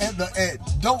 Yes. And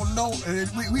don't know.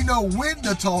 We know when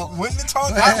to talk. When to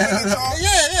talk.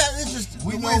 Yeah. It's just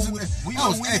we know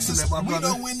excellent, my brother.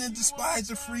 We know when to despise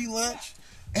a free lunch.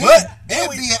 And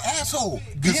be an asshole.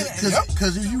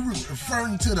 Because if you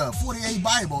referring to the 48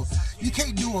 Bible, you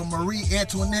can't do a Marie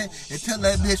Antoinette and tell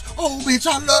that bitch, oh, bitch,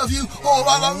 I love you. Oh,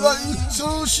 I love you.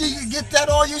 Soon as she get that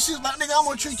on you, she's like, nigga, I'm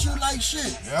going to treat you like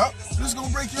shit. Yep. This going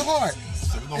to break your heart.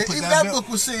 So even that book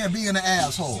was saying being an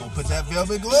asshole. Gonna put that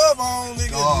velvet glove on,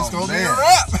 nigga. It's going to be a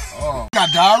wrap. Got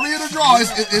diarrhea to draw.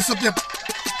 It's up there.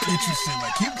 Interesting.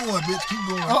 Like, keep going, bitch. Keep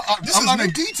going. I'm on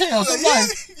the details.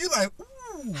 You like,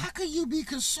 how can you be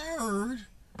concerned?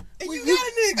 And you got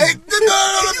a nigga. Hey,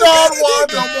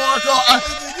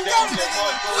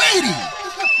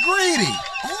 Greedy.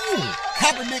 Oh,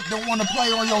 Kaepernick don't want to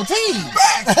play on your team.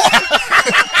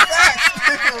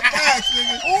 Facts,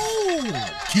 nigga. Oh,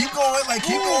 keep going,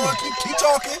 keep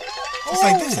talking. It's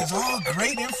like, this is all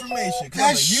great information.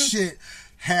 That shit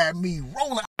had me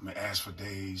rolling. I asked for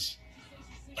days,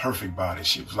 perfect body.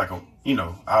 She was like a,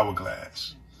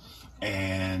 hourglass.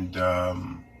 And I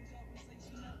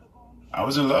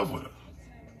was in love with her.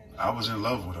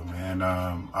 Man.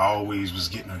 I always was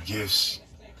getting her gifts,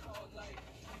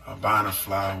 buying her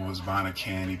flowers, buying her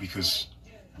candy, because,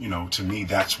 to me,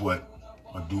 that's what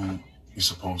a dude is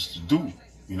supposed to do.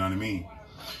 You know what I mean?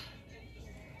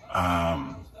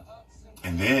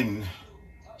 And then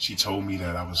she told me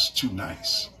that I was too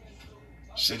nice.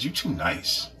 She said, "You too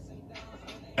nice."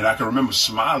 And I can remember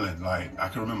smiling, like, I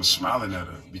can remember smiling at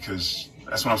her because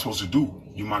that's what I'm supposed to do.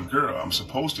 You my girl. I'm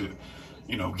supposed to,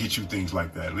 you know, get you things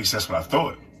like that. At least that's what I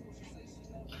thought.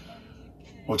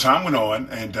 Well, time went on,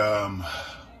 and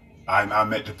I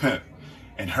met the pimp.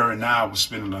 And her and I was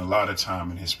spending a lot of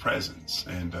time in his presence.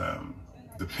 And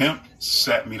the pimp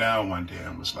sat me down one day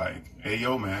and was like, hey,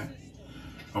 yo, man.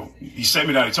 Oh, he sat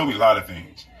me down. He told me a lot of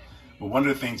things. But one of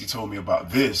the things he told me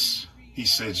about this, he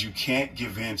said, you can't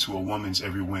give in to a woman's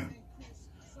every whim.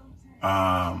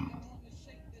 And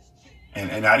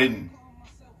I didn't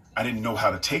know how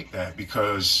to take that,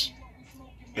 because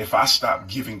if I stop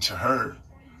giving to her,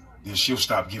 then she'll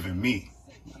stop giving me.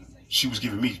 She was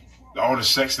giving me all the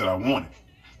sex that I wanted.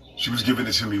 She was giving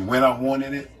it to me when I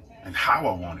wanted it and how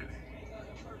I wanted it.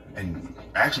 And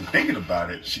actually thinking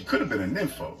about it, she could have been a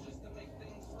nympho.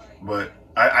 But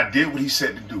I did what he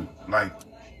said to do. Like,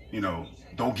 you know,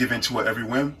 don't give in to her every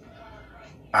whim.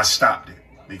 I stopped it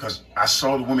because I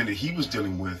saw the women that he was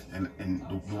dealing with and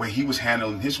the way he was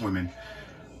handling his women.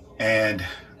 And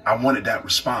I wanted that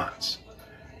response.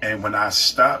 And when I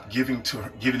stopped giving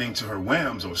in to her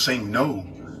whims or saying no,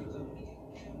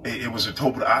 it was a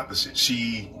total opposite.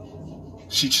 She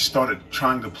just started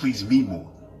trying to please me more.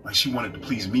 Like, she wanted to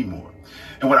please me more.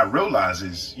 And what I realized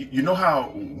is, you know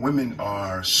how women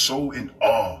are so in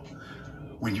awe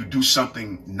when you do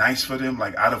something nice for them,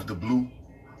 like out of the blue?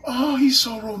 Oh, he's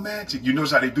so romantic. You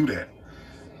notice how they do that?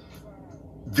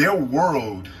 Their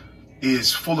world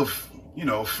is full of, you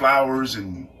know, flowers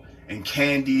and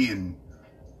candy, and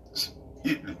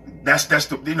that's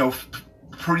the, you know,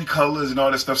 pretty colors and all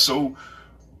that stuff. So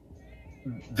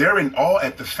they're in awe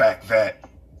at the fact that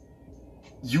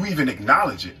you even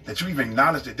acknowledge it, that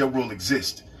their world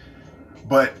exists.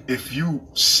 But if you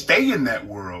stay in that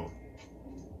world,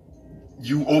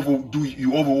 you overstay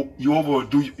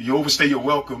your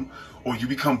welcome, or you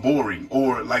become boring,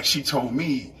 or like she told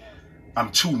me,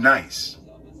 I'm too nice.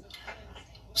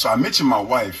 So I mentioned my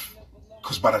wife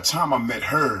because by the time I met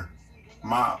her,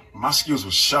 my skills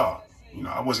were sharp. You know,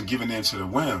 I wasn't giving in to the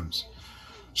whims.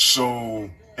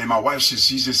 So, and my wife,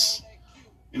 she's just,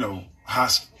 you know,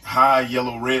 high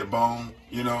yellow red bone,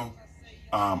 you know,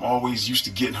 always used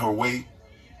to get in her way.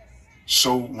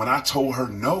 So when I told her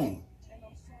no,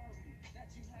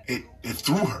 it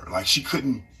threw her. Like,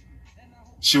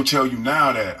 she'll tell you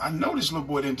now that I know this little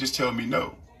boy didn't just tell me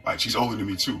no. Like, she's older than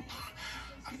me too.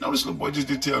 I know this little boy just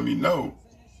didn't tell me no.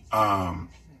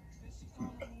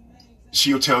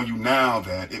 She'll tell you now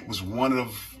that it was one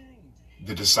of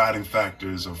the deciding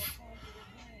factors of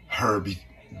her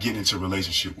getting into a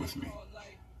relationship with me.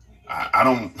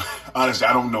 Honestly,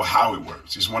 I don't know how it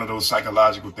works. It's one of those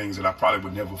psychological things that I probably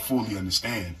would never fully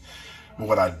understand. But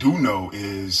what I do know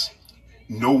is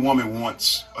no woman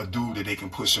wants a dude that they can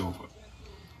push over.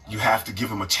 You have to give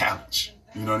them a challenge.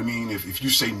 You know what I mean? If you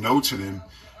say no to them,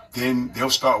 then they'll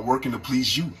start working to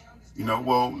please you. You know,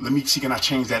 well, let me see, can I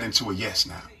change that into a yes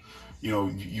now? You know,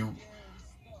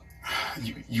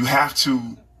 you have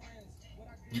to,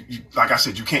 like I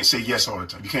said, you can't say yes all the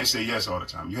time. You can't say yes all the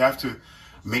time. You have to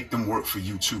make them work for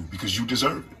you too, because you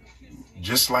deserve it.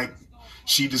 Just like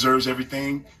she deserves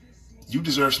everything, you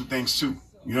deserve some things too.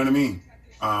 You know what I mean?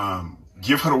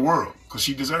 Give her the world, because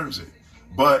she deserves it.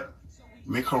 But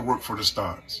make her work for the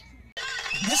stars.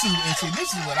 This is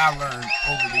what I learned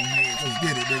over the years. Let's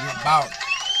get it, nigga.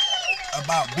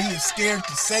 About being scared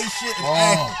to say shit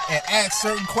and ask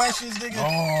certain questions, nigga.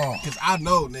 Because I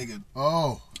know, nigga.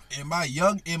 In my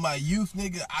youth,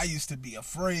 nigga, I used to be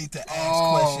afraid to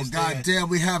ask questions. Goddamn,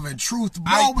 we having truth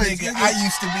moments, nigga. I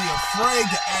used to be afraid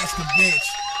to ask a bitch,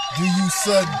 do you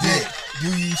suck dick? Do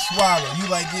you swallow? You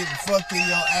like getting fucked in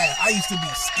your ass? I used to be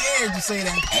scared to say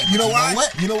that. Hey, you know why?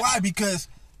 You know why? Because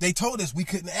they told us we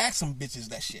couldn't ask some bitches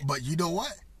that shit. But you know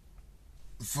what?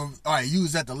 All right, you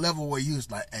was at the level where you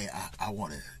was like, hey, I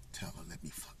want to tell her, let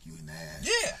me fuck you in the ass.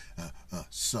 Yeah.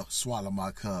 Swallow my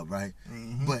cub, right?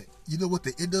 Mm-hmm. But you know what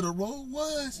the end of the road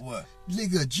was? What?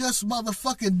 Nigga, just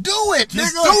motherfucking do it,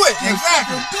 just nigga. Do it,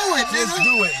 exactly. Do it, nigga. Just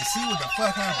do it and see what the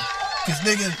fuck happens. Because,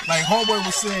 nigga, like Homeboy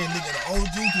was saying, nigga, the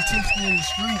OG can teach you in the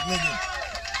street, nigga.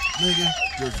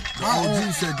 The OG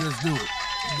said just do it.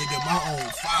 Nigga, my own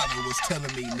father was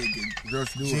telling me, nigga,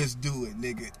 just do it,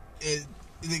 nigga. And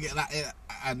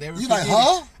I never. You like,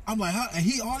 huh? I'm like, huh?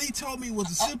 And all he told me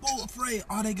was a simple phrase.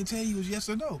 All they could tell you was yes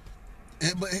or no.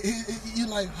 But you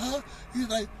like, huh? He's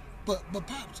like, but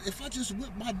pops, if I just whip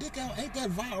my dick out, ain't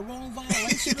that wrong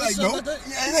violation? Like, no. Like that?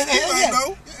 Yeah.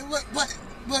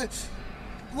 But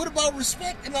what about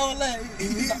respect and all that?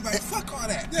 He's like, fuck all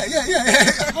that. Yeah.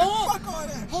 Huh? Fuck all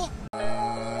that. Huh?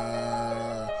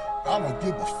 I don't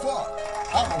give a fuck.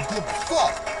 I don't give a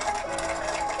fuck.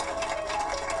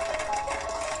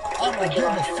 I don't give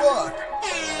a fuck. I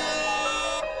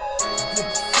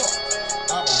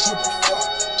don't give a fuck.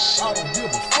 I don't give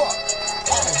a fuck.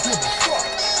 I don't give a fuck.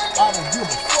 I don't give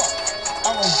a fuck.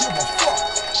 I don't give a fuck.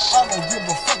 I don't give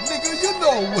a fuck. Nigga, you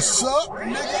know what's up.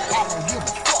 Nigga, I don't give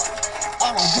a fuck. I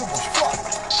don't give a fuck.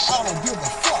 I don't give a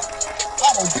fuck.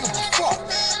 I don't give a fuck.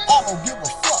 I don't give a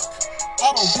fuck. I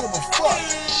don't give a fuck.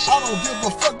 I don't give a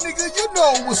fuck. Nigga, you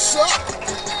know what's up.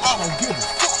 I don't give a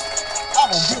fuck. I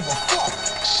don't give a fuck.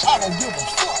 I don't give a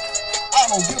fuck. I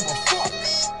don't give a fuck.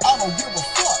 I don't give a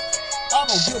fuck. I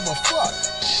don't give a fuck.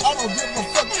 I don't give a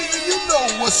fuck. Nigga, you know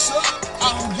what's up.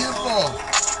 I don't give a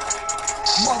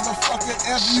motherfucking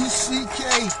F-U-C-K.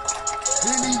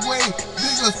 Anyway,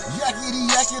 niggas yakety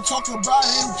yakety talk about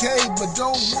MK, but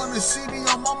don't wanna see me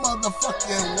on my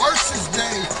motherfucking worstest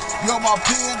day. Yo, my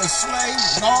pen a slave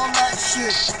and all that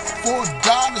shit. For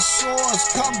dinosaurs,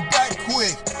 come back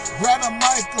quick. Grab a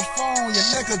microphone, your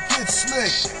nigga get slick.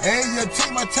 And your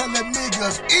team are telling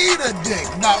niggas, eat a dick,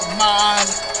 not mine.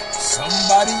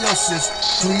 Somebody else's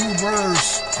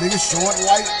cleavers. Niggas short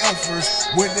like elfers.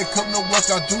 When they come to work,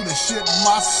 I do the shit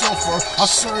myself. I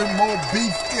serve more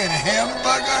beef than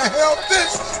hamburger. Help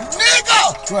this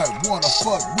nigga! Right, wanna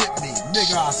fuck with me,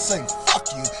 nigga? I say fuck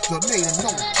you. The lady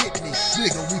no kidney,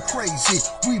 nigga. We crazy.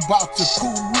 We bout to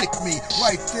cool lick me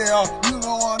right there. You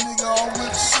know, nigga, on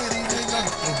Whip City, nigga.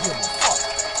 Don't give a fuck.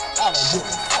 I don't give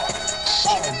a fuck.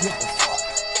 I don't give a fuck.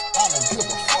 I don't give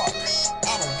a fuck.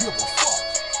 I don't give a fuck.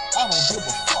 I don't give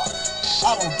a fuck.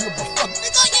 I don't give a fuck.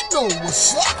 Nigga, you know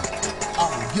what's up. I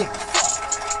don't give a fuck.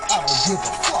 I don't give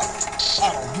a fuck.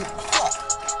 I don't give a fuck.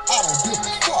 I don't give a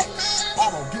fuck. I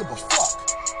don't give a fuck.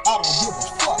 I don't give a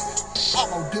fuck. I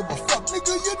don't give a fuck.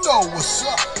 Nigga, you know what's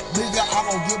up. Nigga, I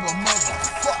don't give a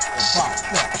motherfuck about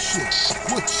that shit.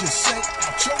 What you say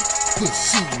out your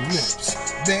pussy lips,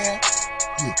 man?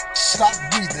 Yeah, stop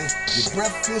breathing. Your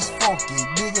breath is funky,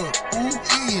 nigga. Ooh,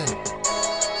 in.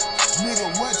 Nigga,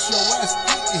 what your ass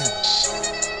eating?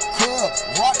 Club,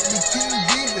 rock me, king,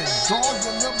 beating. Dogs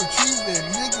and number treating.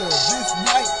 Nigga, this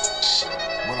night,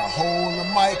 when I hold the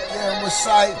mic and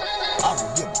recite, I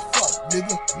don't give a fuck,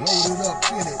 nigga. Load it up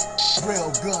in it.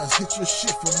 Rail guns, hit your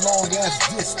shit from long ass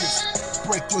distance.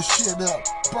 Break your shit up,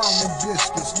 burn them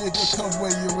biscuits, nigga. Come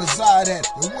where you reside at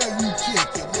and where you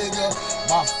kick it, nigga.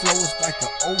 My flow is like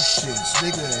the oceans,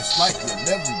 nigga. It's like you're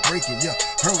never breaking your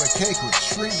Hurricane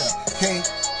Katrina. Can't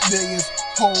millions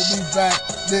hold me back,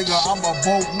 nigga. I'm a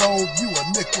boatload, you a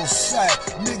nickel sack,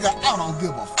 nigga. I don't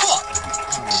give a fuck.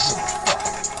 I don't give a fuck.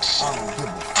 I don't give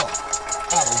a fuck.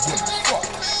 I don't give a fuck.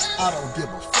 I don't give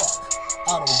a fuck.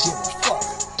 I don't give a fuck.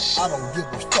 I don't give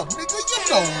a fuck, nigga. You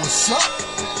know what's up.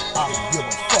 I don't give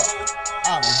a fuck.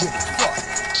 I don't give a fuck.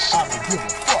 I don't give a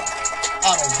fuck.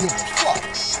 I don't give a fuck.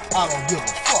 I don't give a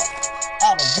fuck. I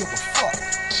don't give a fuck.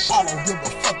 I don't give a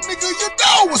fuck, nigga. You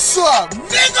know what's up,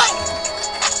 nigga.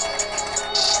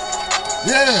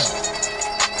 Yeah.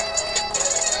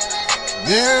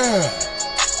 Yeah.